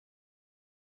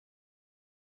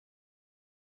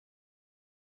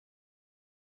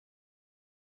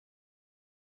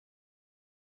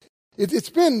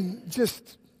It's been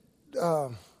just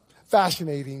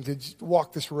fascinating to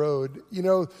walk this road.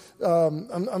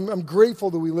 I'm grateful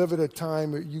that we live at a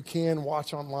time that you can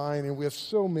watch online, and we have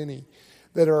so many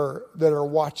that are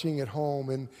watching at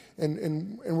home,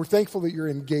 and we're thankful that you're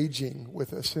engaging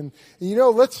with us. And we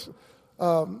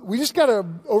just got to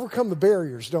overcome the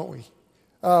barriers, don't we?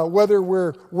 Whether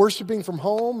we're worshiping from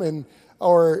home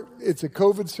or it's a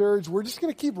COVID surge, we're just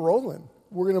going to keep rolling.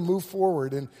 We're going to move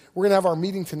forward, and we're going to have our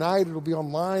meeting tonight. It'll be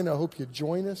online. I hope you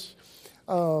join us.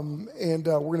 And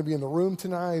we're going to be in the room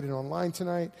tonight and online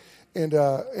tonight. And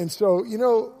so,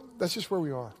 that's just where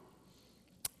we are.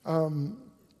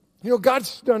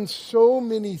 God's done so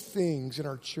many things in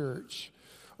our church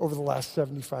over the last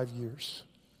 75 years.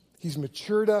 He's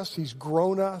matured us. He's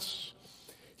grown us.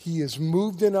 He has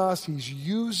moved in us. He's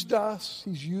used us.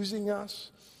 He's using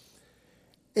us.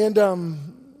 And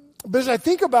but as I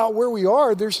think about where we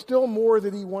are, there's still more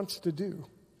that he wants to do.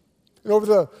 And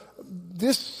over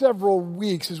this several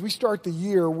weeks, as we start the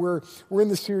year, we're in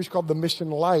this series called The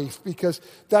Mission Life, because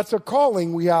that's a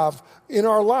calling we have in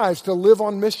our lives to live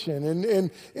on mission. And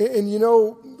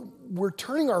we're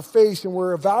turning our face and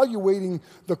we're evaluating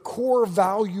the core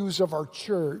values of our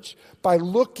church by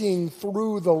looking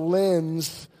through the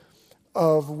lens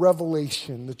of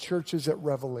Revelation. The church is at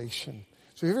Revelation.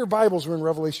 So if you have your Bibles, we're in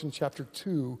Revelation chapter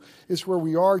 2. It's where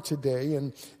we are today.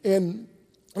 And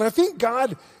I think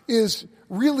God is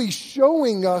really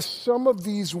showing us some of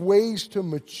these ways to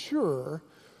mature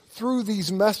through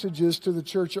these messages to the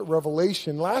church at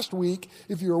Revelation. Last week,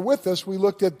 if you were with us, we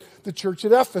looked at the church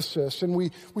at Ephesus, and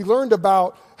we learned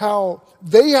about how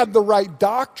they had the right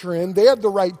doctrine, they had the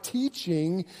right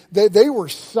teaching, they were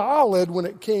solid when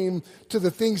it came to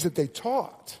the things that they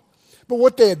taught. But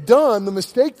what they had done, the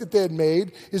mistake that they had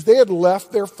made, is they had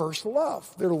left their first love,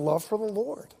 their love for the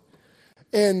Lord.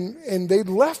 And they'd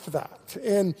left that.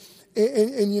 And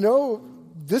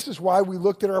this is why we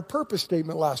looked at our purpose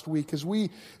statement last week, as we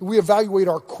evaluate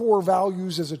our core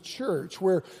values as a church,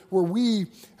 where we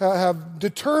have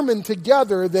determined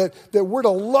together that we're to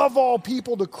love all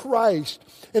people to Christ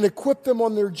and equip them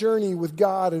on their journey with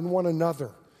God and one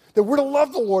another. That we're to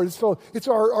love the Lord. So it's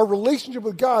our relationship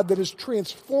with God that has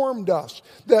transformed us,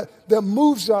 that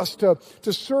moves us to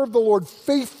serve the Lord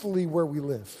faithfully where we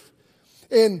live.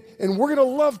 And we're going to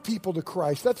love people to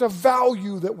Christ. That's a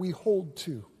value that we hold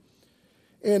to.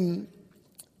 And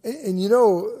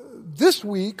this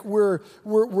week we're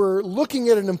looking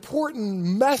at an important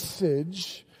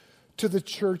message to the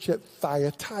church at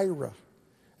Thyatira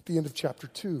at the end of chapter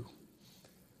 2.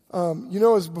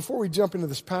 As before we jump into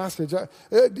this passage, I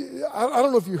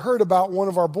don't know if you heard about one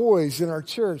of our boys in our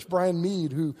church, Brian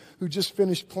Mead, who just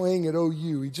finished playing at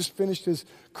OU. He just finished his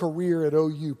career at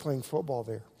OU playing football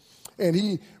there. And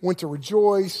he went to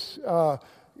Rejoice,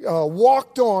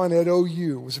 walked on at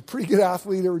OU, was a pretty good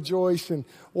athlete at Rejoice, and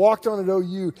walked on at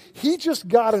OU. He just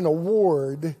got an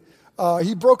award.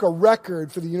 He broke a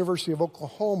record for the University of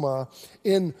Oklahoma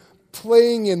in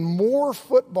playing in more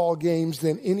football games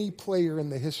than any player in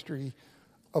the history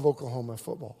of Oklahoma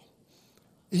football.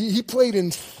 He played in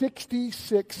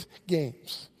 66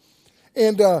 games.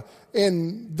 And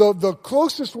the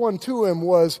closest one to him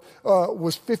was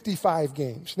 55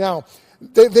 games. Now,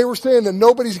 they were saying that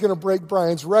nobody's going to break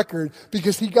Brian's record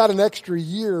because he got an extra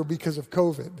year because of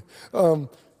COVID.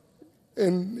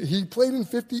 And he played in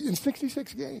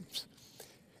 66 games.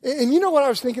 And you know what I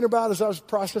was thinking about as I was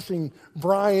processing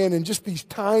Brian and just these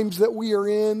times that we are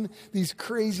in, these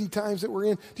crazy times that we're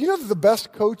in? Do you know that the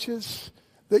best coaches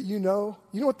that you know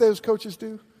what those coaches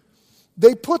do?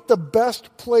 They put the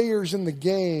best players in the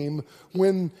game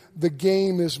when the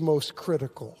game is most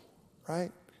critical,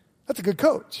 right? That's a good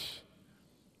coach.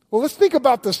 Well, let's think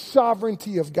about the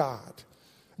sovereignty of God.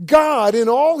 God, in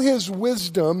all his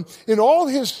wisdom, in all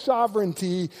his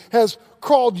sovereignty, has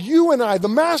called you and I, the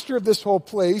master of this whole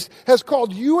place, has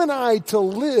called you and I to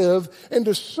live and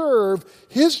to serve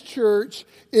his church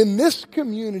in this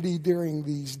community during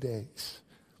these days.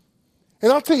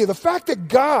 And I'll tell you, the fact that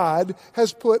God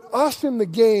has put us in the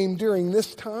game during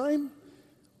this time,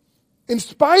 in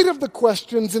spite of the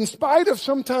questions, in spite of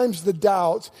sometimes the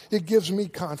doubts, it gives me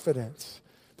confidence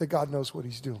that God knows what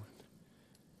he's doing.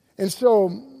 And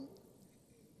so,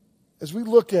 as we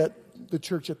look at the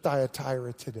church at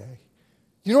Thyatira today,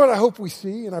 you know what I hope we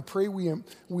see, and I pray we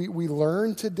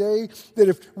learn today, that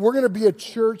if we're going to be a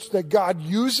church that God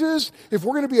uses, if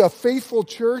we're going to be a faithful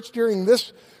church during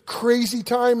this crazy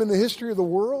time in the history of the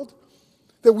world,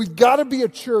 that we've got to be a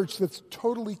church that's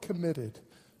totally committed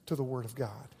to the Word of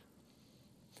God.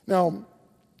 Now,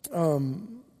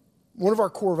 one of our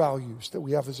core values that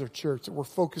we have as a church that we're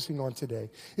focusing on today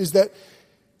is that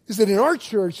is that in our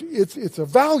church, it's a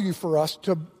value for us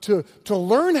to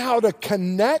learn how to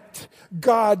connect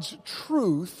God's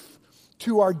truth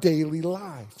to our daily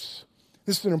lives.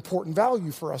 This is an important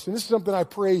value for us. And this is something I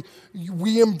pray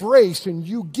we embrace and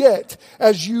you get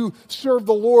as you serve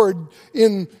the Lord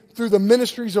through the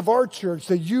ministries of our church,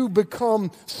 that you become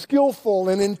skillful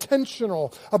and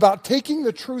intentional about taking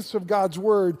the truths of God's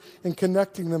word and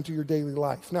connecting them to your daily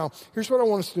life. Now, here's what I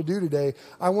want us to do today.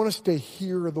 I want us to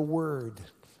hear the word.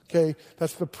 Okay?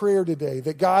 That's the prayer today,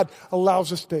 that God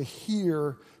allows us to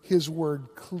hear his word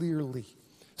clearly.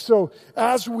 So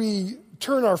as we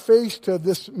turn our face to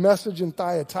this message in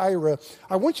Thyatira,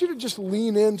 I want you to just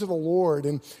lean into the Lord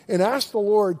and ask the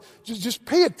Lord, just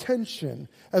pay attention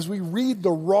as we read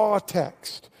the raw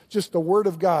text, just the Word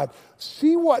of God.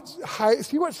 See what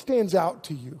stands out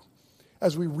to you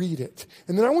as we read it.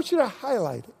 And then I want you to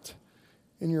highlight it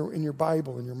in your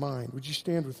Bible, in your mind. Would you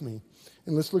stand with me?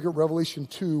 And let's look at Revelation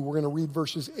 2. We're going to read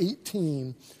verses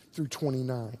 18 through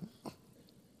 29.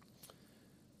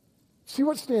 See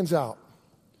what stands out.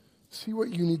 See what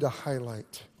you need to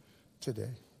highlight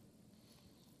today.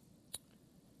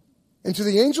 And to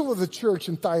the angel of the church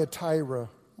in Thyatira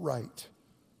write,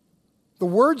 the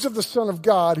words of the Son of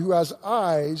God, who has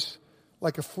eyes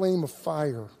like a flame of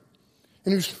fire,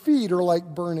 and whose feet are like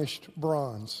burnished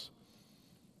bronze.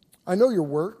 I know your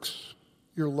works,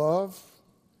 your love,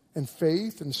 and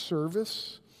faith, and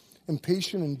service, and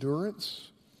patient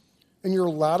endurance, and your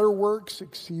latter works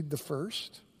exceed the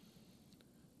first.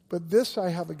 But this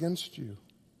I have against you,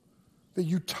 that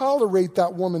you tolerate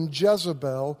that woman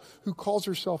Jezebel, who calls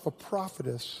herself a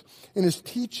prophetess, and is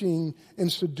teaching and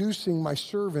seducing my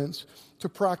servants to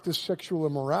practice sexual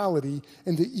immorality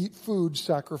and to eat food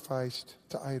sacrificed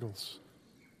to idols.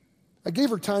 I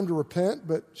gave her time to repent,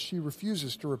 but she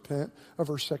refuses to repent of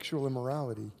her sexual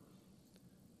immorality.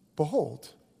 Behold,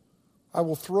 I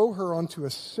will throw her onto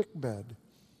a sickbed,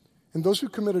 and those who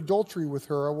commit adultery with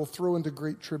her I will throw into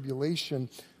great tribulation,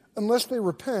 unless they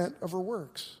repent of her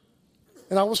works.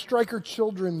 And I will strike her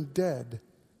children dead.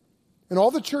 And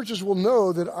all the churches will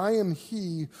know that I am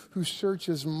he who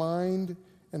searches mind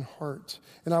and heart.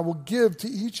 And I will give to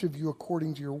each of you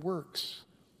according to your works.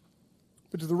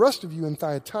 But to the rest of you in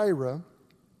Thyatira,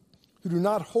 who do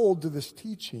not hold to this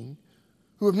teaching,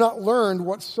 who have not learned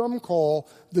what some call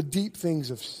the deep things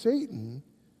of Satan,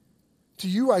 to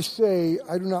you I say,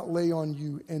 I do not lay on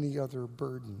you any other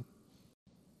burden.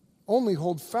 Only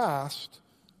hold fast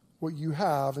what you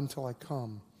have until I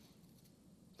come.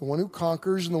 The one who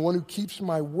conquers and the one who keeps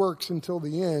my works until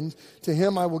the end, to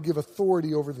him I will give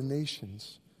authority over the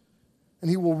nations. And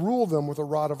he will rule them with a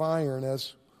rod of iron,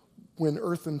 as when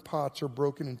earthen pots are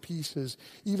broken in pieces.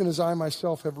 Even as I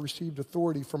myself have received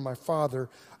authority from my Father,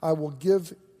 I will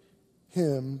give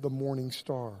him the morning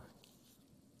star.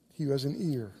 He who has an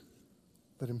ear,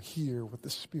 let him hear what the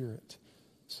Spirit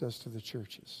says to the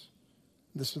churches.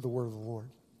 This is the word of the Lord.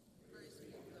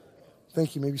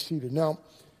 Thank you. You may be seated. Now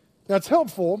it's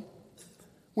helpful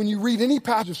when you read any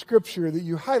passage of Scripture that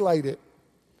you highlight it.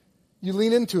 You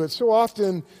lean into it. So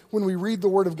often when we read the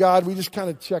Word of God, we just kind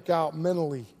of check out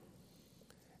mentally.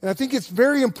 And I think it's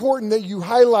very important that you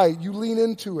highlight, you lean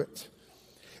into it.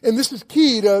 And this is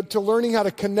key to learning how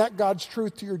to connect God's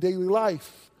truth to your daily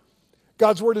life.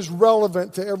 God's word is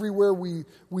relevant to everywhere we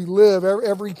live,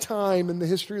 every time in the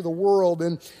history of the world.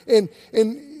 And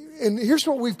here's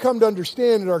what we've come to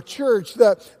understand in our church,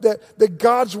 that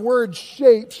God's word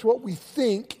shapes what we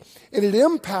think, and it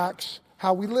impacts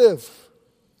how we live.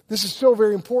 This is so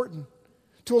very important.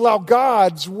 To allow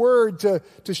God's word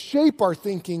to shape our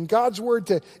thinking, God's word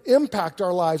to impact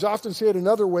our lives. I often say it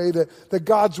another way, that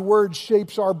God's word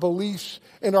shapes our beliefs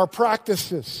and our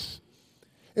practices.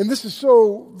 And this is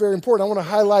so very important. I want to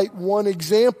highlight one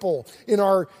example in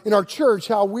our church,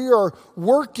 how we are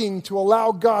working to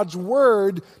allow God's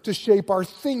word to shape our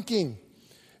thinking.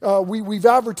 We've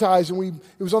advertised, and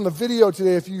it was on the video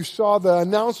today, if you saw the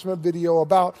announcement video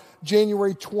about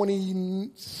January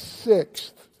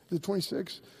 26th. The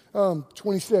 26th?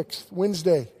 26th,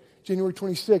 Wednesday. January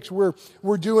 26th,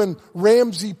 we're doing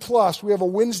Ramsey Plus. We have a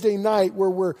Wednesday night where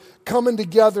we're coming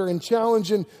together and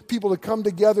challenging people to come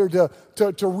together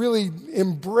to really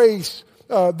embrace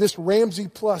this Ramsey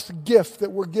Plus gift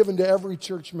that we're giving to every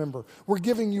church member. We're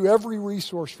giving you every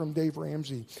resource from Dave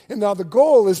Ramsey. And now the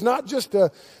goal is not just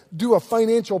to do a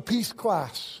financial peace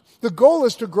class. The goal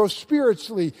is to grow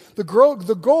spiritually. The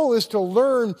goal is to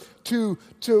learn to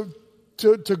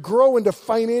grow into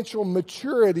financial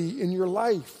maturity in your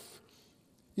life.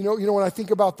 When I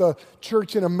think about the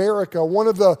church in America, one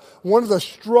of the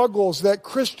struggles that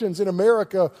Christians in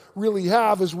America really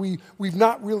have is we've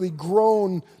not really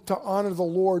grown to honor the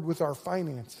Lord with our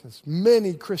finances.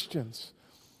 Many Christians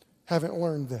haven't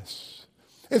learned this.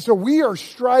 And so we are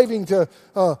striving to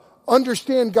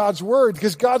understand God's Word,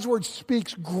 because God's Word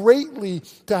speaks greatly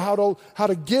to how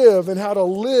to give and how to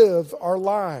live our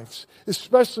lives,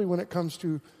 especially when it comes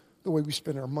to the way we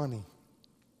spend our money.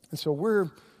 And so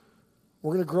we're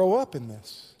going to grow up in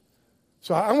this.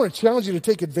 So I want to challenge you to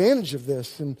take advantage of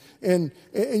this. And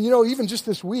even just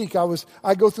this week,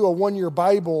 I go through a 1-year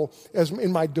Bible as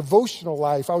in my devotional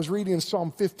life. I was reading in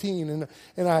Psalm 15,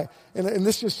 and I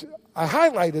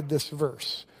highlighted this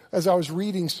verse as I was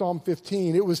reading Psalm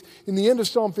 15. It was in the end of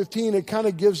Psalm 15. It kind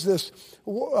of gives this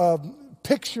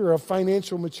picture of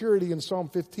financial maturity in Psalm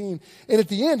 15. And at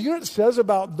the end, you know what it says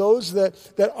about those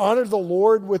that honor the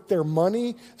Lord with their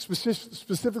money,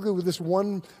 specifically with this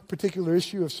one particular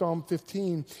issue of Psalm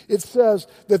 15? It says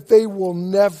that they will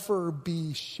never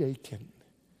be shaken.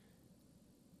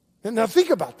 And now think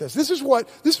about this. This is what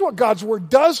God's Word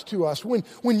does to us.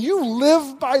 When you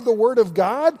live by the Word of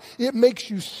God, it makes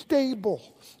you stable.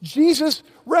 Jesus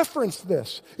referenced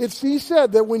this. He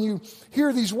said that when you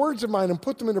hear these words of mine and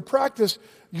put them into practice,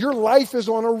 your life is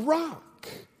on a rock.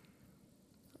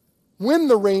 When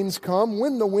the rains come,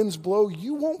 when the winds blow,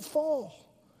 you won't fall.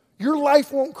 Your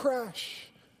life won't crash.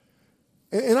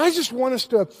 And I just want us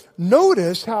to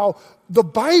notice how the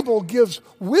Bible gives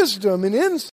wisdom and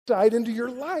insight into your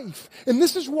life. And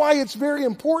this is why it's very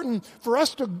important for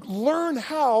us to learn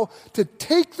how to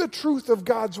take the truth of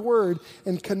God's Word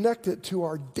and connect it to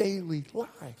our daily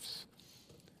lives.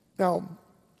 Now,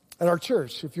 at our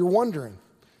church, if you're wondering,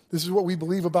 this is what we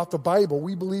believe about the Bible.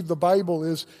 We believe the Bible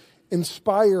is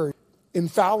inspired,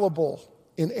 infallible,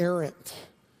 inerrant.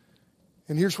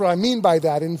 And here's what I mean by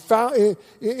that.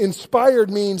 Inspired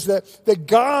means that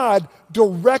God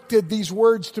directed these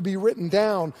words to be written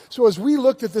down. So as we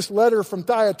looked at this letter from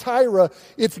Thyatira,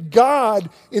 it's God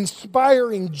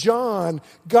inspiring John,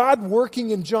 God working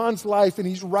in John's life, and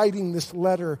he's writing this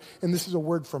letter. And this is a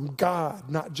word from God,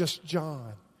 not just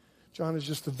John. John is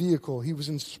just the vehicle. He was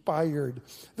inspired.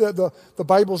 The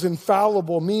Bible's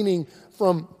infallible, meaning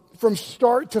from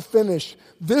start to finish,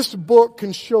 this book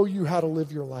can show you how to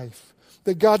live your life.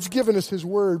 That God's given us His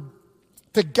Word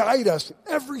to guide us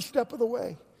every step of the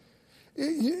way.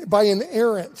 By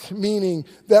inerrant, meaning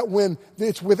that when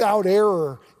it's without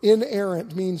error.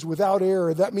 Inerrant means without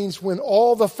error. That means when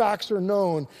all the facts are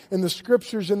known and the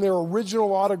Scriptures in their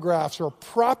original autographs are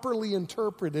properly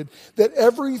interpreted, that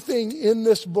everything in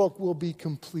this book will be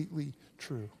completely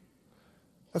true.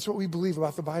 That's what we believe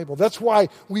about the Bible. That's why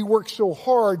we work so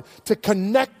hard to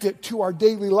connect it to our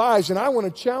daily lives. And I want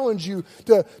to challenge you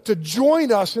to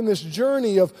join us in this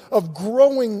journey of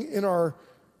growing in our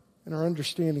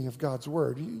understanding of God's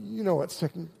Word. You know what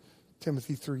 2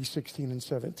 Timothy 3:16 and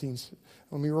 17.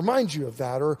 Let me remind you of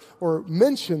that or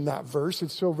mention that verse.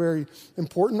 It's so very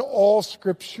important. All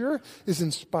Scripture is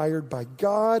inspired by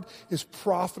God, is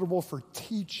profitable for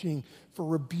teaching, for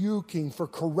rebuking, for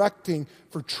correcting,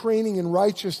 for training in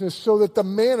righteousness, so that the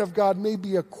man of God may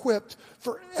be equipped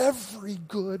for every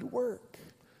good work.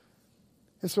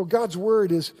 And so God's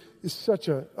Word is such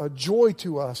a joy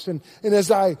to us. And as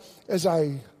I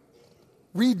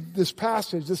read this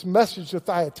passage, this message to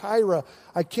Thyatira,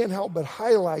 I can't help but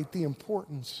highlight the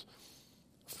importance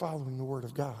of following the Word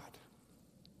of God.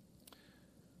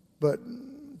 But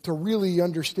to really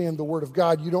understand the Word of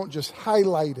God, you don't just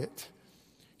highlight it.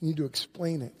 You need to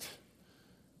explain it.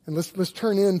 And let's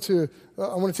turn into,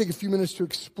 I want to take a few minutes to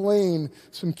explain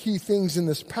some key things in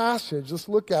this passage. Let's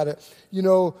look at it.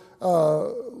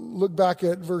 Look back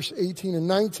at verse 18 and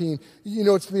 19.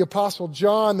 It's the Apostle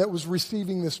John that was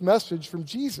receiving this message from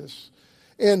Jesus.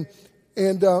 And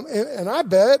I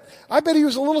bet he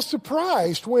was a little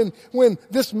surprised when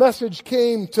this message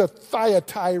came to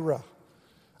Thyatira.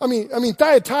 I mean,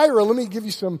 Thyatira, let me give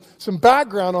you some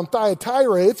background on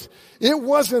Thyatira. It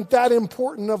wasn't that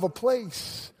important of a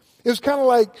place. It was kind of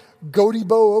like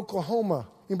Gotebo, Oklahoma.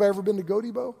 Anybody ever been to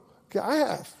Gotebo? Okay, I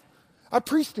have. I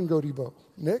preached in Gotebo,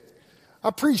 Nick.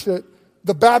 I preached at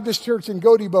the Baptist church in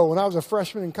Gotebo when I was a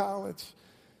freshman in college.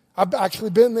 I've actually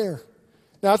been there.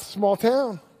 Now, it's a small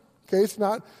town. Okay, it's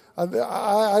not,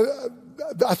 I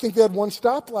think they had one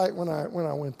stoplight when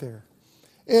I went there.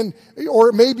 Or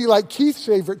it may be like Keith's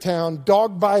favorite town,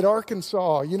 Dog Bite,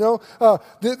 Arkansas.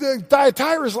 The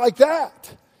Thyatira's like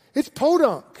that. It's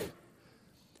podunk.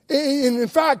 And in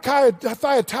fact,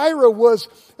 Thyatira was,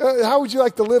 how would you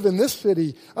like to live in this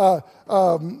city? It was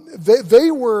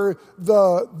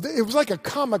like a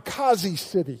kamikaze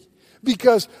city.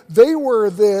 because they were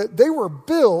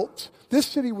built, this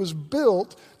city was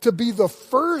built to be the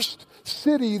first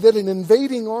city that an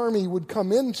invading army would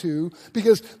come into,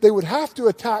 because they would have to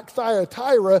attack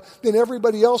Thyatira, then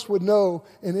everybody else would know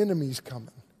an enemy's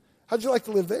coming. How'd you like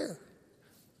to live there?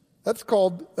 That's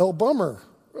called El Bummer.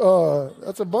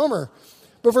 That's a bummer.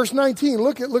 But verse 19,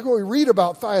 look what we read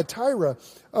about Thyatira.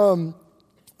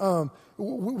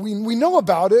 We know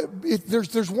about it.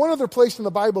 There's one other place in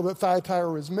the Bible that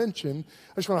Thyatira is mentioned.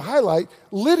 I just want to highlight,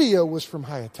 Lydia was from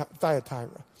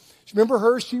Thyatira. Remember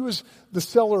her? She was the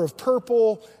seller of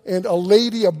purple and a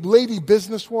lady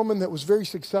businesswoman that was very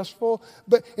successful.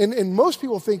 And most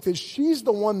people think that she's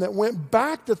the one that went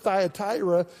back to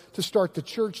Thyatira to start the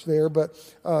church there, but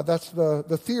that's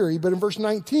the theory. But in verse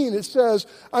 19 it says,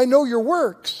 I know your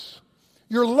works,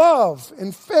 your love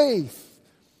and faith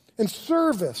and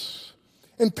service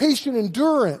and patient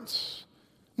endurance.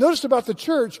 Notice about the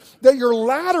church that your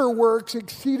latter works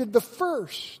exceeded the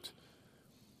first.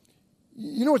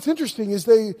 You know what's interesting is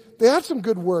they had some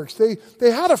good works. They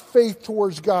had a faith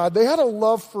towards God. They had a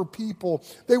love for people.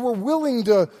 They were willing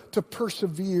to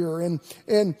persevere. And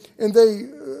they,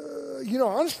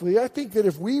 honestly, I think that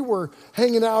if we were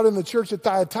hanging out in the church at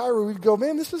Thyatira, we'd go,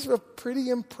 man, this is a pretty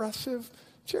impressive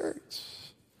church.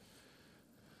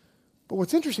 But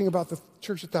what's interesting about the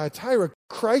church at Thyatira,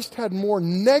 Christ had more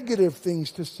negative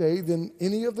things to say than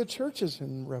any of the churches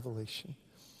in Revelation.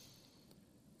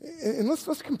 And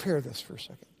let's compare this for a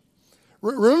second.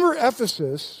 Remember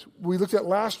Ephesus, we looked at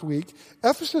last week.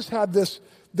 Ephesus had this,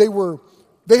 they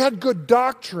had good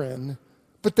doctrine,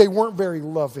 but they weren't very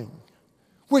loving.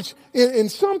 Which,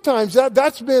 and sometimes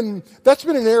that's been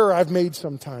an error I've made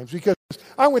sometimes, because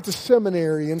I went to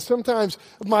seminary, and sometimes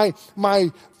my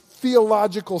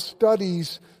theological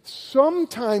studies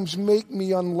sometimes make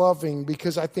me unloving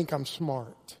because I think I'm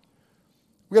smart.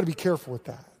 We got to be careful with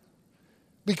that.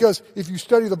 Because if you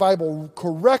study the Bible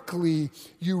correctly,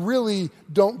 you really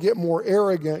don't get more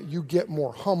arrogant, you get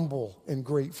more humble and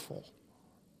grateful.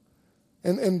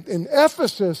 And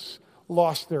Ephesus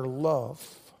lost their love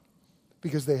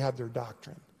because they had their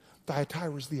doctrine.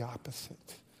 Thyatira is the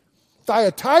opposite.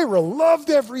 Thyatira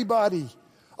loved everybody.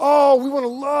 Oh, we want to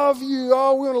love you.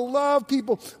 Oh, we want to love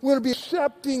people. We want to be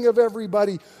accepting of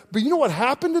everybody. But you know what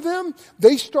happened to them?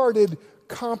 They started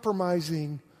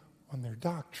compromising on their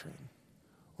doctrine,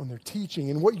 on their teaching.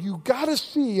 And what you got to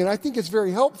see, and I think it's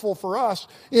very helpful for us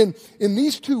in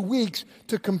these 2 weeks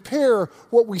to compare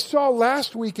what we saw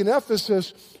last week in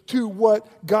Ephesus to what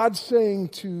God's saying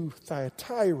to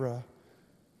Thyatira,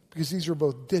 because these are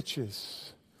both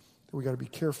ditches that we got to be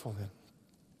careful in.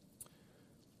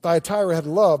 Thyatira had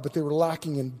love, but they were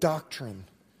lacking in doctrine.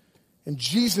 And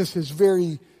Jesus is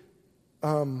very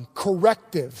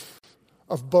corrective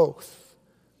of both.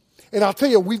 And I'll tell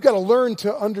you, we've got to learn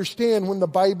to understand when the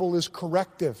Bible is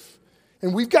corrective.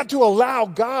 And we've got to allow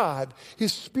God,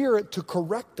 His Spirit, to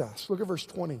correct us. Look at verse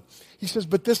 20. He says,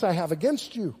 but this I have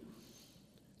against you,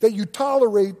 that you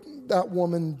tolerate that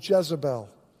woman Jezebel,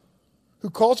 who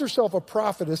calls herself a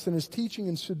prophetess and is teaching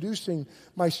and seducing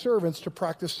my servants to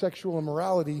practice sexual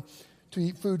immorality, to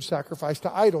eat food sacrificed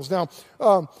to idols. Now,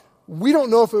 we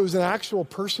don't know if it was an actual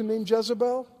person named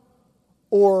Jezebel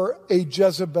or a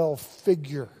Jezebel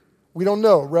figure. We don't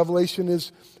know. Revelation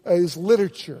is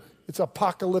literature. It's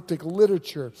apocalyptic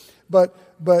literature. But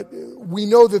we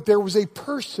know that there was a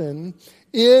person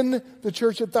in the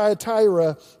church at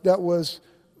Thyatira that was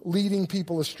leading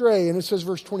people astray. And it says,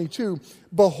 verse 22,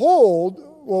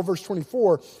 verse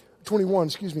 21,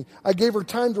 I gave her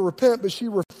time to repent, but she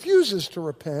refuses to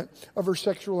repent of her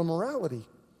sexual immorality.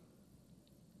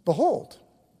 Behold,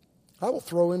 I will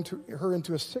throw her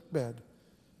into a sickbed.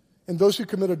 And those who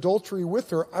commit adultery with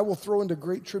her, I will throw into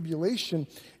great tribulation,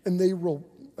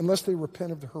 unless they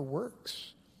repent of her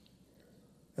works.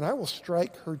 And I will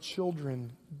strike her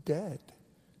children dead.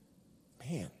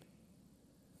 Man.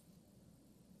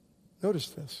 Notice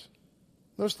this.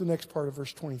 Notice the next part of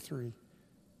verse 23.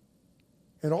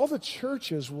 And all the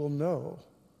churches will know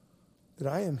that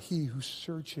I am He who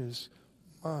searches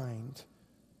mind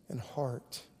and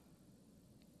heart.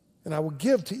 And I will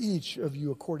give to each of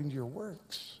you according to your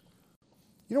works.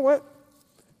 You know what?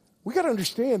 We got to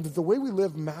understand that the way we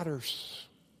live matters.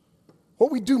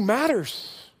 What we do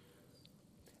matters.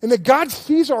 And that God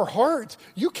sees our heart.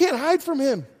 You can't hide from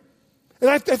Him. And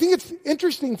I think it's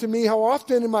interesting to me how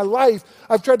often in my life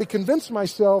I've tried to convince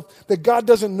myself that God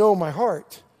doesn't know my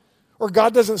heart or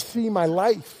God doesn't see my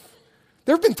life.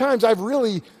 There have been times I've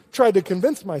really tried to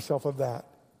convince myself of that.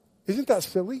 Isn't that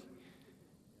silly?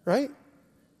 Right?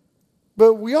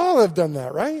 But we all have done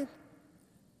that, right?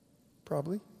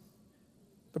 Probably.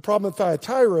 The problem at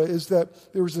Thyatira is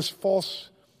that there was this false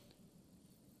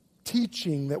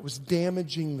teaching that was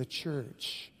damaging the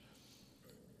church.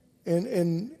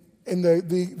 And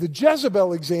the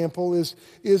Jezebel example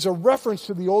is a reference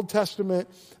to the Old Testament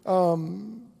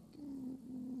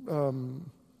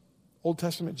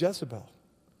Jezebel.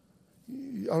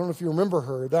 I don't know if you remember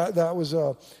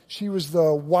her. She was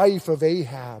the wife of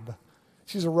Ahab.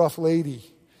 She's a rough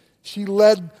lady. She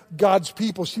led God's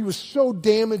people. She was so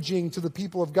damaging to the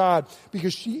people of God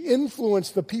because she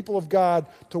influenced the people of God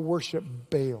to worship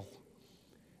Baal.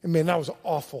 And man, that was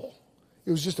awful. It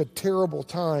was just a terrible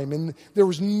time. And there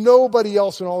was nobody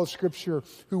else in all of Scripture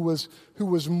who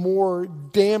was more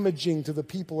damaging to the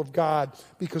people of God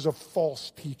because of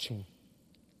false teaching.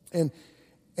 And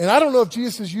I don't know if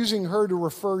Jesus is using her to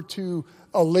refer to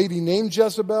a lady named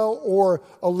Jezebel or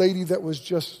a lady that was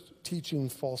just teaching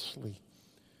falsely.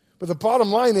 But the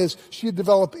bottom line is she had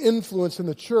developed influence in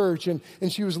the church and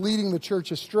she was leading the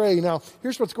church astray. Now,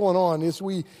 here's what's going on. As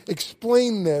we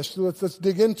explain this, so let's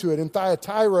dig into it. In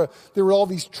Thyatira, there were all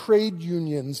these trade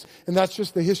unions, and that's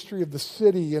just the history of the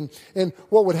city. And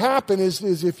what would happen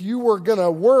is if you were going to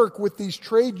work with these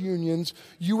trade unions,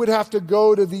 you would have to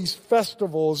go to these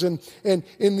festivals and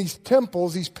in these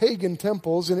temples, these pagan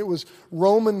temples, and it was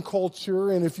Roman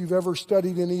culture. And if you've ever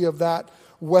studied any of that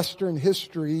Western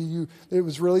history, it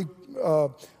was really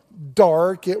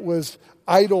dark. It was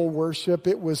idol worship.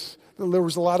 There was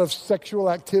a lot of sexual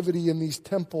activity in these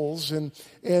temples, and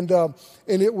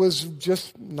it was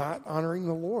just not honoring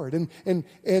the Lord.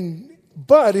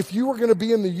 But if you were going to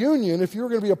be in the union, if you were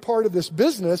going to be a part of this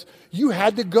business, you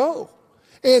had to go.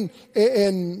 And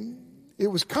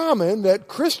it was common that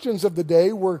Christians of the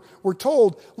day were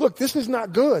told, look, this is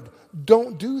not good.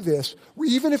 Don't do this.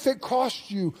 Even if it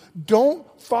costs you, don't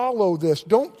follow this.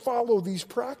 Don't follow these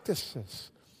practices.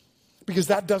 Because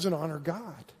that doesn't honor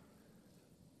God.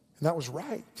 And that was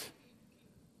right.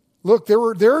 Look, there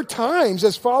are times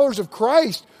as followers of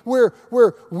Christ where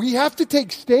we have to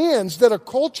take stands that a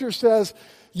culture says,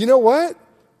 you know what?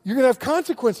 You're going to have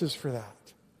consequences for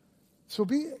that. So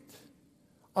be it.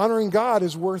 Honoring God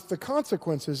is worth the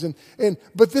consequences.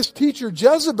 But this teacher,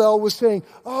 Jezebel, was saying,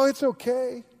 oh, it's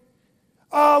okay.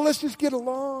 Oh, let's just get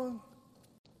along.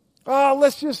 Oh,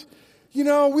 let's just, we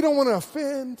don't want to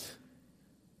offend.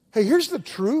 Hey, here's the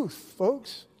truth,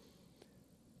 folks.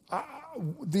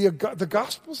 The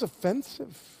gospel's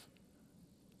offensive.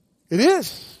 It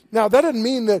is. Now, that doesn't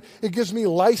mean that it gives me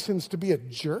license to be a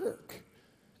jerk.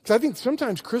 Because I think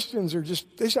sometimes Christians they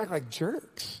just act like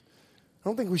jerks. I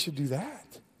don't think we should do that.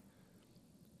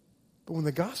 But when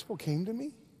the gospel came to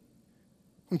me,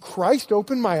 when Christ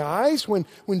opened my eyes, when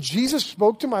Jesus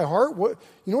spoke to my heart, you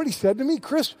know what he said to me?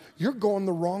 Chris, you're going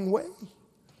the wrong way.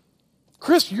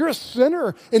 Chris, you're a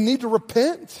sinner and need to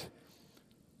repent.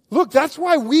 Look, that's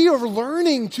why we are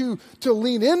learning to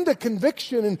lean into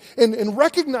conviction and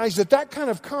recognize that kind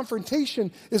of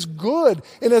confrontation is good.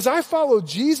 And as I follow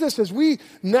Jesus, as we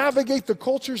navigate the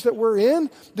cultures that we're in,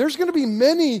 there's going to be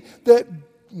many that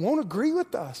won't agree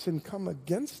with us and come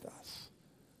against us.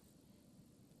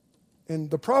 And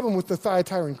the problem with the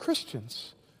Thyatiran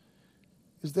Christians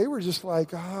is they were just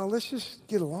like, let's just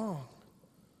get along.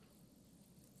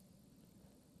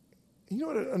 And you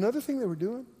know what? Another thing they were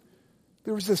doing?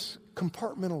 There was this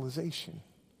compartmentalization.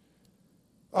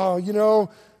 I'll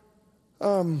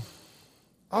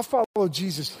follow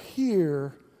Jesus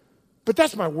here, but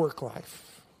that's my work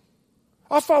life.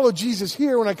 I'll follow Jesus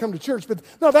here when I come to church, but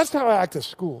no, that's how I act at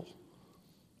school.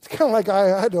 It's kind of like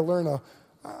I had to learn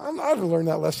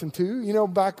that lesson too.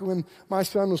 Back when my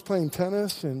son was playing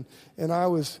tennis and I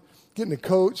was getting a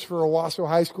coach for Owasso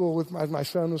High School with my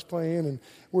son was playing, and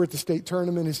we're at the state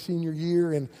tournament his senior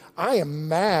year, and I am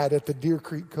mad at the Deer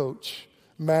Creek coach.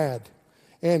 Mad.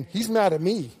 And he's mad at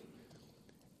me.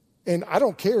 And I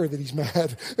don't care that he's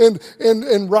mad.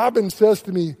 And Robin says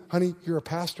to me, honey, you're a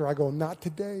pastor. I go, not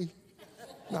today.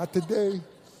 Not today.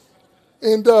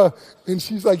 And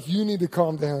she's like, you need to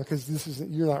calm down because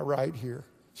you're not right here.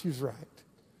 She was right.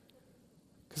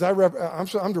 Because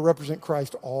I'm to represent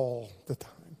Christ all the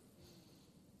time.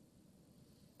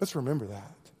 Let's remember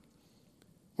that.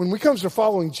 When it comes to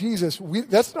following Jesus,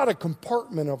 that's not a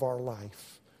compartment of our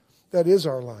life. That is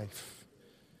our life.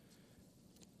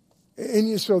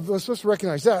 And so let's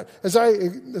recognize that.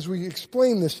 As we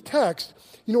explain this text,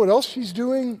 you know what else she's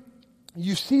doing?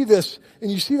 You see this,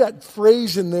 and you see that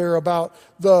phrase in there about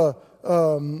the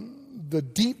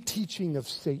deep teaching of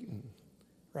Satan,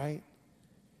 right?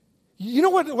 You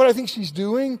know what I think she's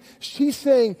doing? She's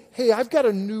saying, hey, I've got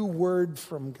a new word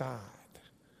from God.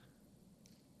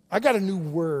 I got a new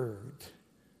word.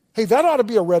 Hey, that ought to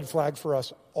be a red flag for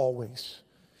us always.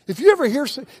 If you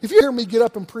hear me get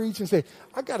up and preach and say,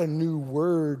 I got a new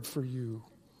word for you,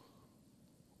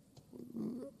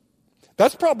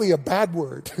 that's probably a bad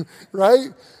word, right?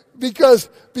 Because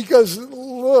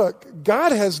look,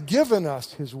 God has given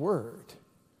us his word.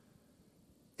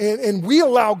 And we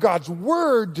allow God's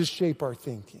word to shape our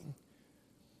thinking.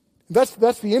 That's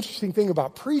the interesting thing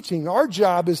about preaching. Our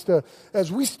job is to,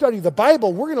 as we study the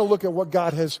Bible, we're going to look at what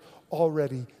God has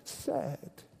already said.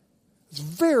 It's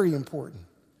very important.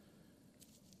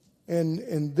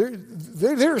 And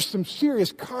there are some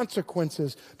serious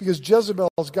consequences because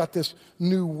Jezebel's got this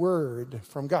new word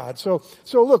from God. So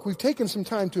look, we've taken some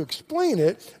time to explain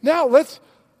it. Now let's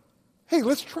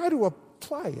try to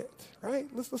apply it, right?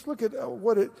 Let's look at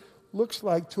what it looks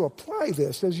like to apply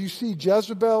this. As you see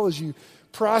Jezebel, as you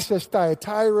process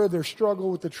Thyatira, their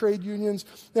struggle with the trade unions.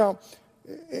 Now,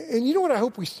 and you know what I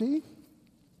hope we see?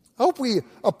 I hope we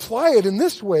apply it in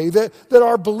this way, that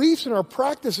our beliefs and our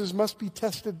practices must be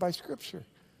tested by Scripture.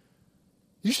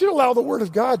 You should allow the Word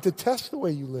of God to test the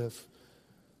way you live.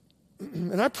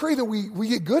 And I pray that we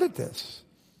get good at this.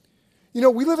 You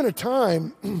know, we live in a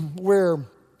time where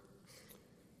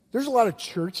there's a lot of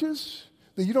churches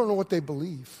that you don't know what they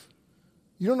believe.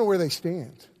 You don't know where they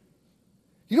stand.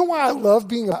 You know why I love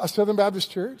being a Southern Baptist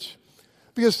church?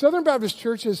 Because Southern Baptist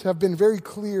churches have been very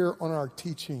clear on our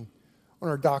teaching, on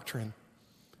our doctrine.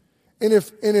 And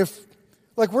if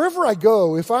like wherever I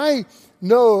go, if I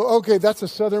know, okay, that's a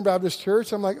Southern Baptist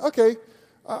church, I'm like, okay,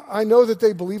 I know that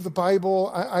they believe the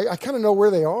Bible. I kind of know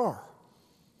where they are.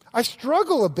 I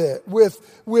struggle a bit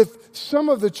with some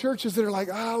of the churches that are like,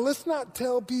 let's not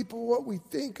tell people what we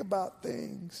think about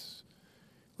things.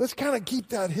 Let's kind of keep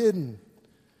that hidden.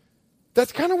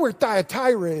 That's kind of where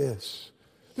Thyatira is.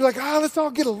 They're like, let's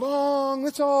all get along.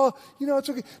 Let's all, it's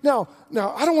okay. Now,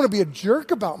 I don't want to be a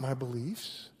jerk about my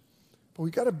beliefs, but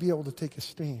we got to be able to take a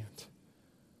stand.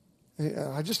 And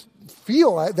I just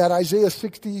feel that Isaiah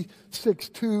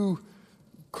 66:2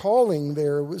 calling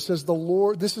there. It says,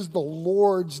 this is the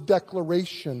Lord's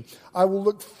declaration. I will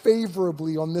look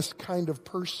favorably on this kind of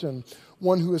person,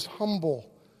 one who is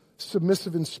humble,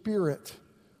 submissive in spirit,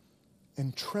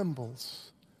 and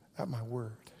trembles at my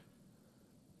word.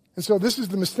 And so this is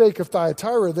the mistake of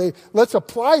Thyatira. Let's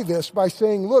apply this by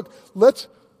saying, look, let's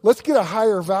get a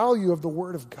higher value of the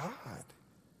Word of God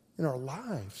in our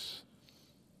lives.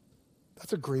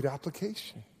 That's a great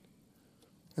application.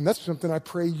 And that's something I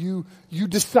pray you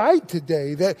decide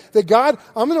today, that God,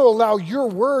 I'm going to allow your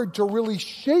Word to really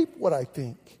shape what I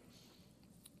think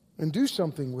and do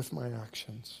something with my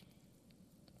actions.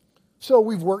 So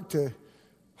we've worked to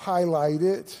highlight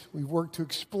it. We've worked to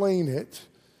explain it.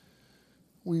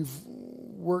 We've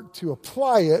worked to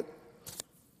apply it.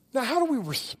 Now, how do we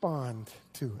respond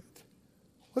to it?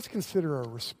 Let's consider our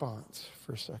response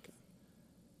for a second.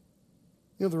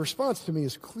 The response to me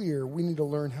is clear. We need to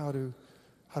learn how to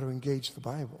engage the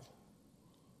Bible.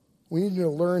 We need to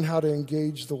learn how to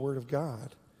engage the Word of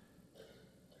God.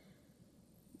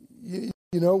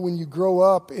 When you grow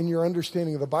up in your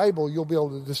understanding of the Bible, you'll be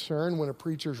able to discern when a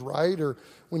preacher's right or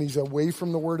when he's away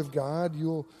from the Word of God.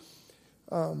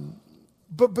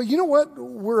 But you know what?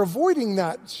 We're avoiding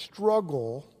that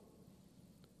struggle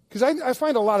because I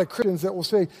find a lot of Christians that will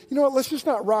say, you know what? Let's just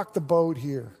not rock the boat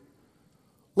here.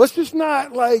 Let's just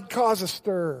not cause a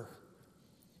stir.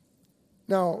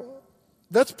 Now,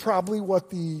 that's probably what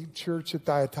the church at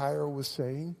Thyatira was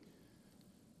saying.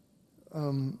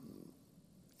 And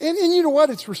you know what?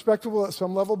 It's respectable at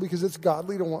some level because it's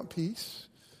godly to want peace.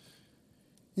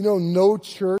 No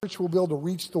church will be able to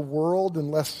reach the world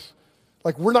unless,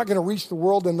 we're not going to reach the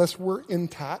world unless we're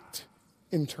intact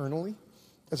internally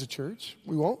as a church.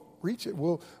 We won't reach it.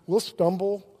 We'll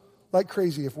stumble like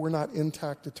crazy if we're not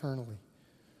intact eternally.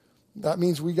 That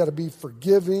means we got to be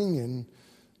forgiving and,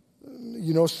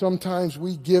 sometimes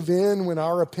we give in when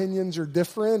our opinions are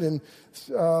different and,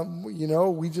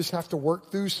 we just have to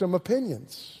work through some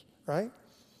opinions, right?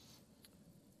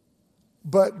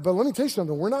 But let me tell you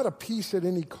something. We're not a peace at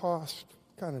any cost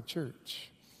kind of church.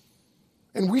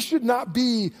 And we should not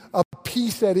be a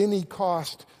peace at any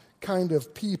cost kind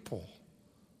of people.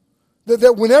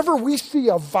 That whenever we see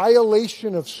a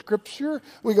violation of Scripture,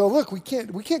 we go, look, we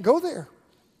can't go there.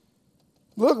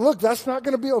 Look, that's not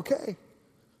going to be okay.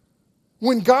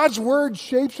 When God's Word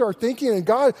shapes our thinking, and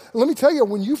God, let me tell you,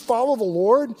 when you follow the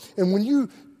Lord and when you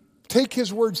take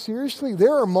His Word seriously,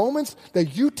 there are moments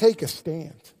that you take a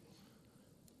stand.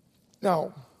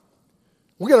 Now,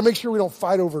 we got to make sure we don't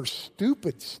fight over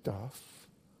stupid stuff.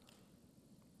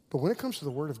 But when it comes to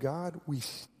the Word of God, we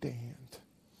stand.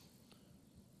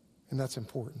 And that's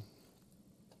important.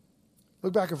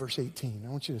 Look back at verse 18. I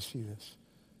want you to see this.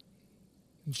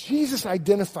 Jesus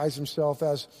identifies himself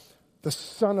as the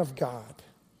Son of God.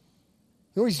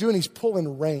 You know what he's doing? He's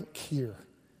pulling rank here.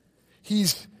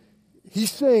 He's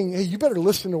saying, hey, you better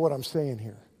listen to what I'm saying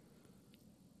here.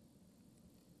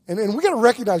 And we got to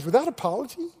recognize, without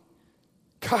apology,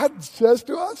 God says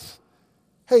to us,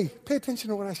 hey, pay attention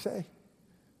to what I say.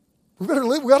 We got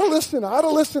to listen. I got to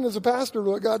listen as a pastor to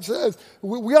what God says.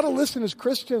 We got to listen as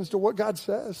Christians to what God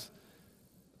says.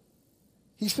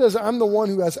 He says, I'm the one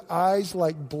who has eyes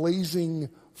like blazing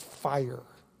fire.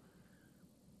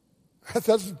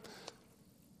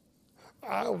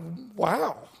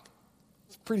 Wow.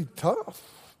 It's pretty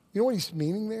tough. You know what he's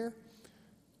meaning there?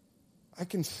 I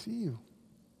can see you.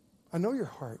 I know your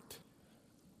heart.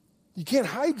 You can't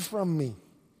hide from me.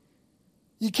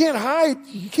 You can't hide.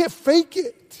 You can't fake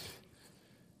it.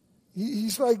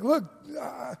 He's like, look,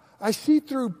 I see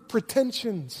through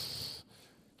pretensions.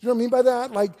 Do you know what I mean by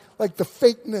that? Like the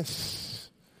fakeness.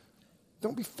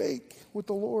 Don't be fake with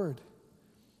the Lord.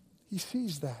 He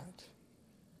sees that.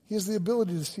 He has the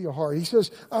ability to see a heart. He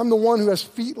says, I'm the one who has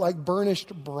feet like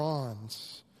burnished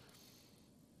bronze.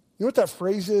 You know what that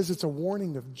phrase is? It's a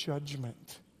warning of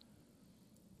judgment.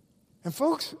 And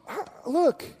folks,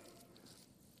 look,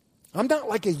 I'm not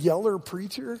like a yeller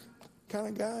preacher kind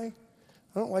of guy.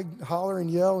 I don't like holler and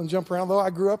yell and jump around, though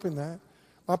I grew up in that.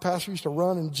 My pastor used to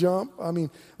run and jump. I mean,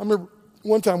 I remember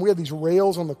one time we had these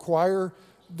rails on the choir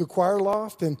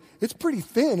loft, and it's pretty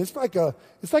thin. It's like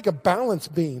a balance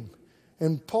beam.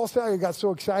 And Paul Sager got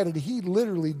so excited, he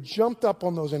literally jumped up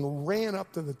on those and ran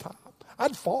up to the top.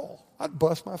 I'd fall. I'd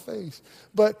bust my face.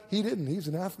 But he didn't. He's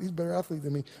an athlete. He's a better athlete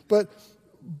than me. But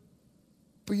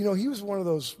you know, he was one of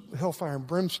those hellfire and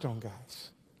brimstone guys.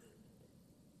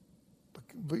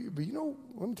 But you know,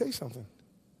 let me tell you something.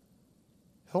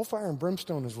 Hellfire and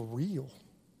brimstone is real.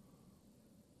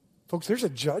 Folks, there's a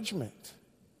judgment.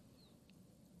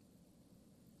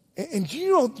 And do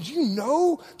you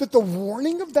know that the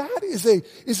warning of that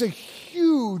is a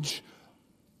huge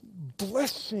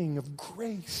blessing of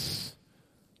grace?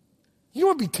 You know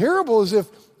what would be terrible is if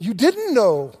you didn't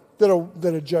know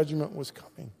that a judgment was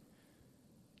coming.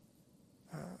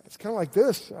 It's kind of like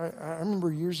this. I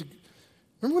remember years ago.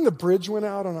 Remember when the bridge went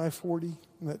out on I-40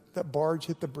 and that barge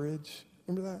hit the bridge?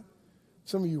 Remember that?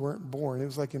 Some of you weren't born. It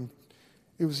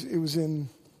was in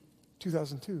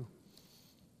 2002.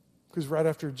 Because right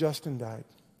after Justin died,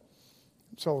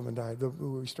 Sullivan died,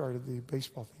 who we started the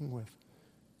baseball thing with.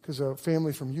 Because a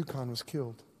family from Yukon was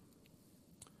killed.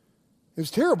 It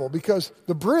was terrible because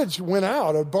the bridge went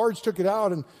out. A barge took it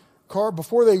out, and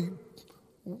before they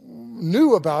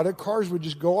knew about it, cars would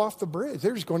just go off the bridge. They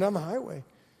were just going down the highway.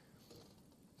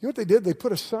 You know what they did? They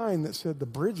put a sign that said, the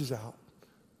bridge is out.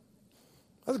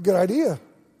 That's a good idea.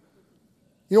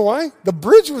 You know why? The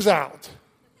bridge was out.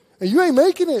 And you ain't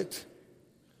making it.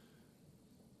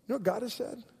 You know what God has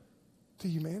said to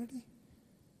humanity?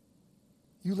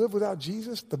 You live without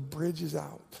Jesus, the bridge is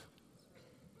out.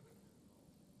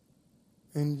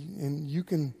 And you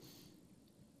can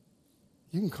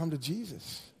come to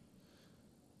Jesus.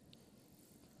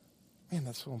 Man,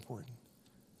 that's so important.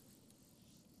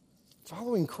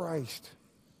 Following Christ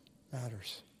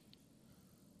matters.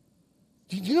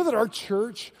 Do you know that our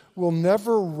church will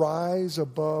never rise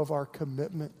above our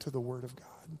commitment to the Word of God?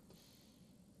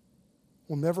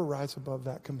 We'll never rise above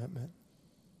that commitment.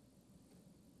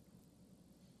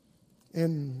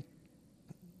 And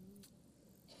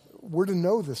we're to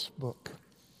know this book.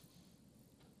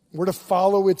 We're to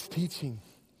follow its teaching.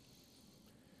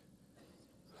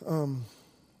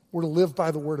 We're to live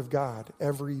by the Word of God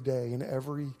every day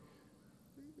and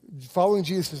following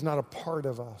Jesus is not a part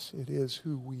of us. It is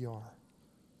who we are.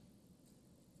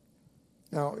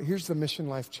 Now, here's the Mission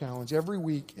Life Challenge. Every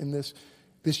week in this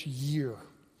year,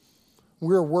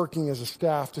 we're working as a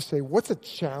staff to say, what's a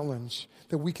challenge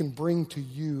that we can bring to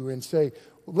you and say,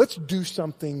 let's do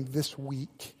something this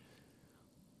week.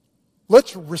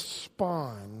 Let's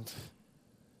respond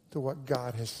to what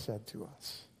God has said to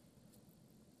us.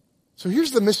 So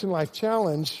here's the Mission Life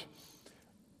Challenge.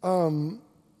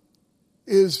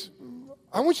 Is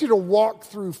I want you to walk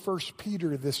through 1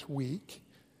 Peter this week,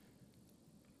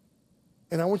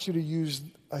 and I want you to use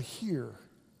a hear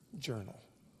journal.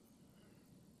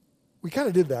 We kind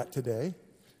of did that today,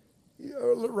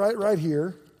 right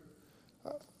here.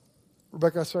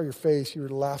 Rebecca, I saw your face. You were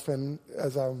laughing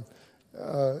as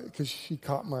because she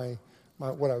caught my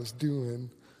what I was doing.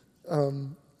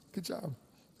 Good job.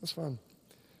 That's fun.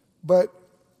 But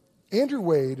Andrew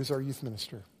Wade is our youth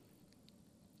minister.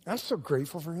 I'm so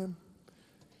grateful for him.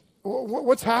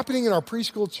 What's happening in our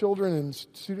preschool children and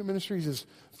student ministries is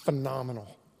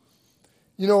phenomenal.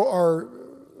 You know,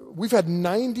 we've had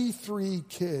 93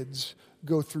 kids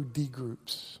go through D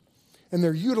groups. And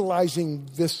they're utilizing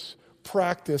this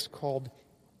practice called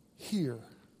HEAR,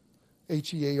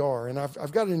 H-E-A-R. And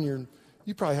I've got it in your,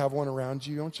 you probably have one around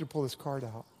you. I want you to pull this card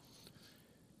out.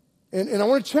 And I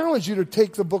want to challenge you to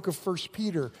take the book of 1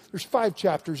 Peter. There's 5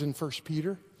 chapters in 1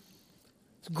 Peter.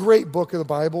 It's a great book of the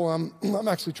Bible. I'm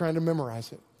actually trying to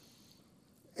memorize it.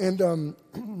 And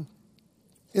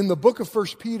in the book of 1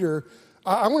 Peter,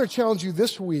 I want to challenge you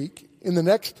this week, in the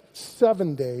next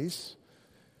 7 days,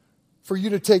 for you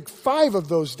to take 5 of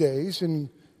those days and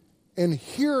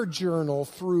hear journal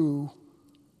through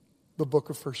the book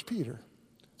of 1 Peter.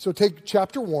 So take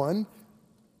chapter 1,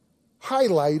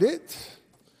 highlight it,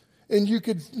 and you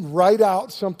could write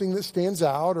out something that stands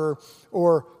out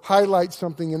or highlight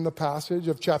something in the passage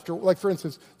of chapter, like for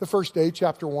instance, the first day,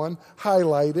 chapter 1,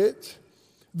 highlight it,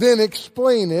 then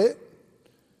explain it.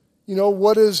 You know,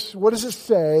 what does it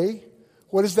say?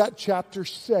 What does that chapter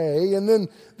say? And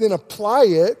then apply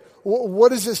it. What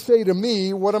does it say to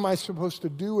me? What am I supposed to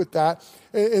do with that?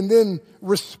 And then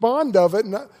respond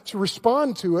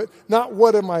to it. Not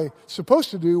what am I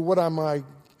supposed to do? What am I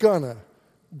gonna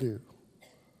do?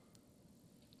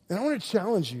 And I want to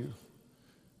challenge you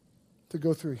to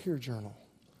go through a HEAR journal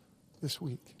this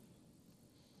week.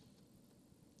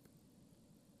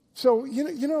 So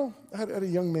you know, I had a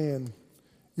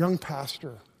young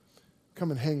pastor,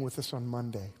 come and hang with us on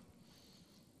Monday.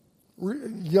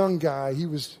 Young guy, he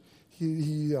was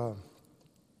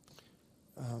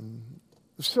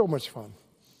so much fun.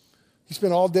 He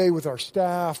spent all day with our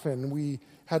staff, and we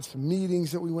had some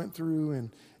meetings that we went through,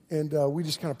 and we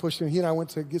just kind of pushed him. He and I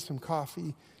went to get some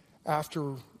coffee after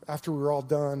we were all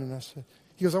done, and I said,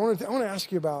 he goes, I want to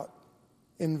ask you about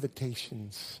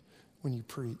invitations when you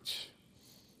preach.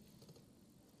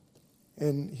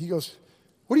 And he goes,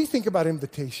 what do you think about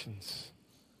invitations?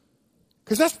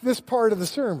 Because that's this part of the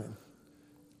sermon,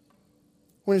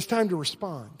 when it's time to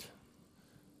respond.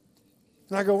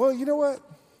 And I go, well, you know what,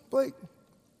 Blake?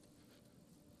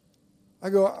 I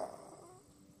go,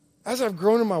 as I've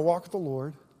grown in my walk with the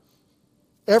Lord,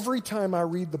 every time I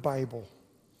read the Bible,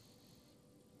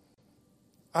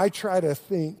 I try to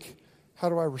think, how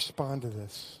do I respond to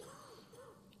this?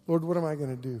 Lord, what am I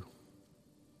going to do?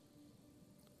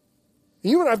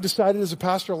 And you know what I've decided as a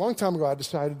pastor? A long time ago, I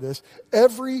decided this.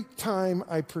 Every time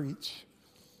I preach,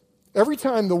 every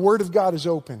time the Word of God is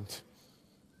opened,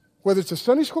 whether it's a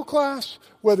Sunday school class,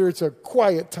 whether it's a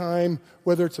quiet time,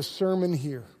 whether it's a sermon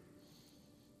here,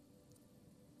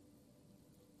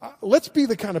 let's be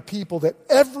the kind of people that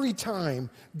every time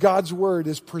God's Word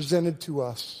is presented to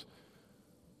us,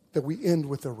 that we end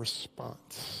with a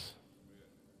response.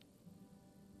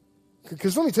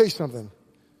 Because let me tell you something.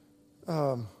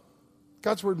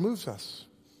 God's Word moves us.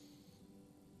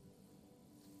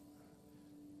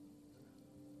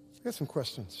 I got some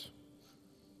questions.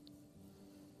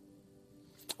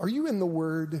 Are you in the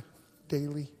Word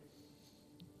daily?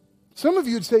 Some of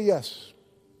you would say yes.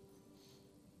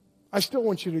 I still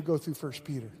want you to go through 1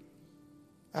 Peter.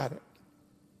 At it.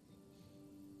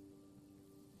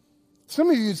 Some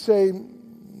of you would say,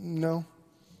 no,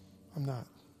 I'm not.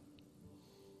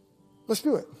 Let's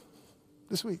do it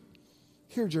this week.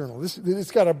 HEAR journal. This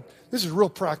is real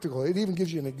practical. It even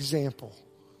gives you an example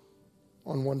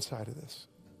on one side of this.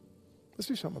 Let's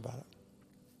do something about it.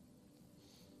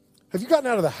 Have you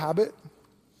gotten out of the habit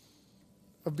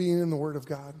of being in the Word of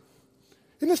God?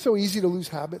 Isn't it so easy to lose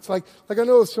habits? Like I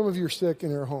know some of you are sick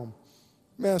and you're home.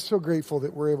 Man, I'm so grateful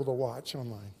that we're able to watch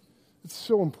online. It's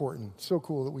so important, so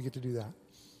cool that we get to do that.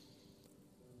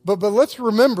 But let's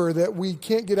remember that we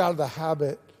can't get out of the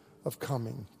habit of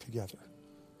coming together.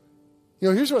 You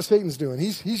know, here's what Satan's doing.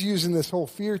 He's using this whole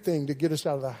fear thing to get us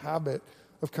out of the habit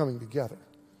of coming together.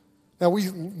 Now, we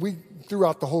threw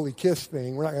out the holy kiss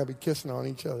thing. We're not going to be kissing on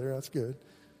each other. That's good.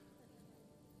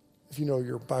 If you know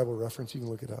your Bible reference, you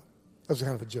can look it up. That was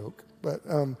kind of a joke. But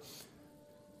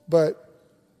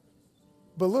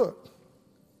look,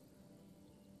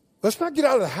 let's not get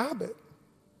out of the habit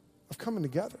of coming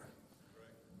together.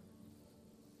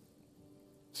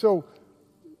 So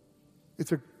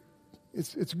it's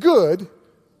good,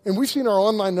 and we've seen our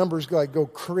online numbers go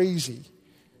crazy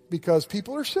because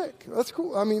people are sick. That's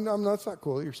cool. I mean, that's not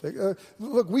cool that you're sick.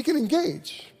 Look, we can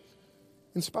engage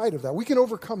in spite of that. We can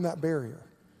overcome that barrier.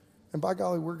 And by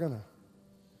golly, we're going to.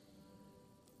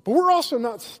 But we're also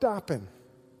not stopping.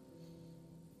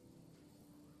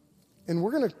 And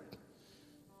we're going to,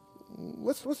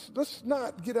 let's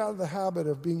not get out of the habit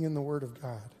of being in the Word of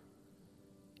God.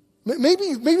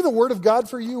 Maybe the Word of God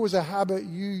for you was a habit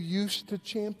you used to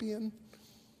champion,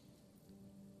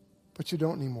 but you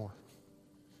don't anymore.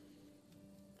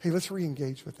 hey, let's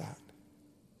re-engage with that.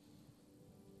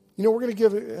 You know, we're going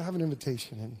to have an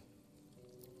invitation.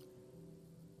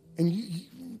 And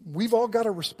we've all got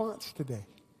a response today.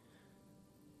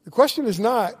 The question is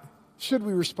not, should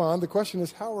we respond? The question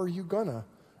is, how are you going to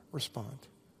respond?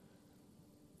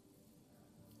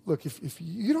 Look, if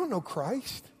you don't know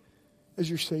Christ as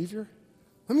your Savior,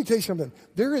 let me tell you something.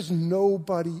 There is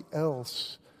nobody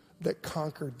else that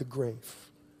conquered the grave.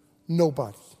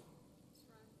 Nobody.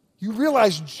 You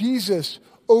realize Jesus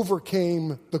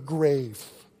overcame the grave.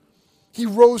 He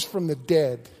rose from the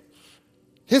dead.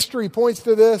 History points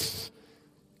to this,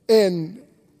 and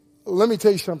let me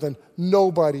tell you something.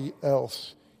 Nobody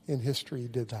else in history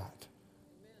did that.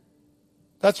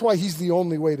 That's why he's the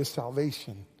only way to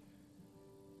salvation.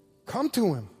 Come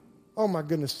to him. Oh my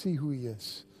goodness, see who he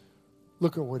is.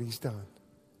 Look at what he's done.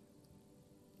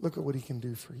 Look at what he can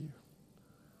do for you.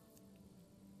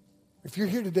 If you're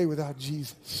here today without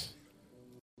Jesus,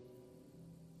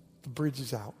 the bridge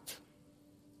is out.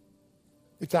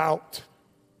 It's out.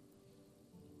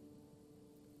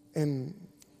 And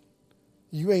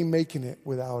you ain't making it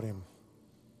without him.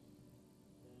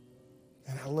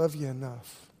 And I love you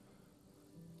enough.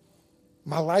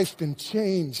 My life's been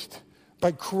changed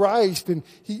by Christ, and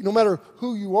no matter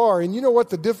who you are. And you know what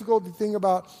the difficult thing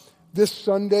about this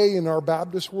Sunday in our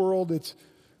Baptist world, it's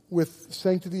with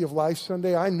Sanctity of Life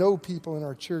Sunday. I know people in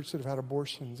our church that have had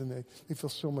abortions, and they feel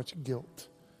so much guilt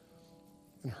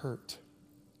and hurt.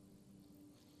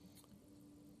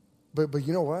 But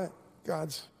you know what?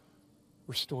 God's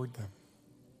restored them.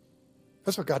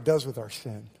 That's what God does with our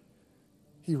sin.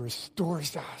 He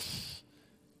restores us.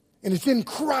 And it's in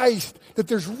Christ that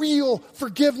there's real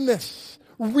forgiveness,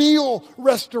 real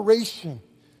restoration,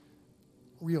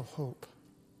 real hope.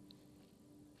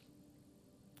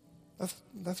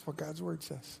 That's what God's word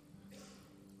says.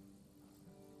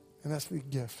 And that's the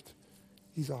gift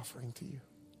he's offering to you.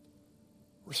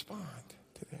 Respond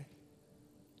today.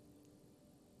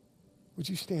 Would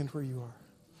you stand where you are?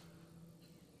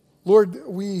 Lord,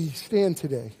 we stand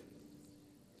today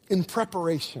in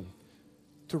preparation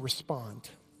to respond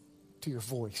to your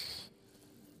voice.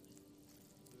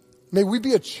 May we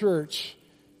be a church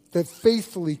that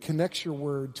faithfully connects your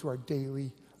word to our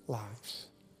daily lives.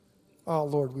 Oh,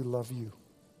 Lord, we love you.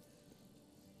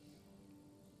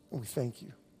 And we thank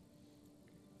you.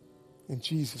 In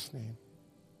Jesus' name,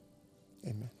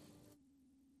 amen.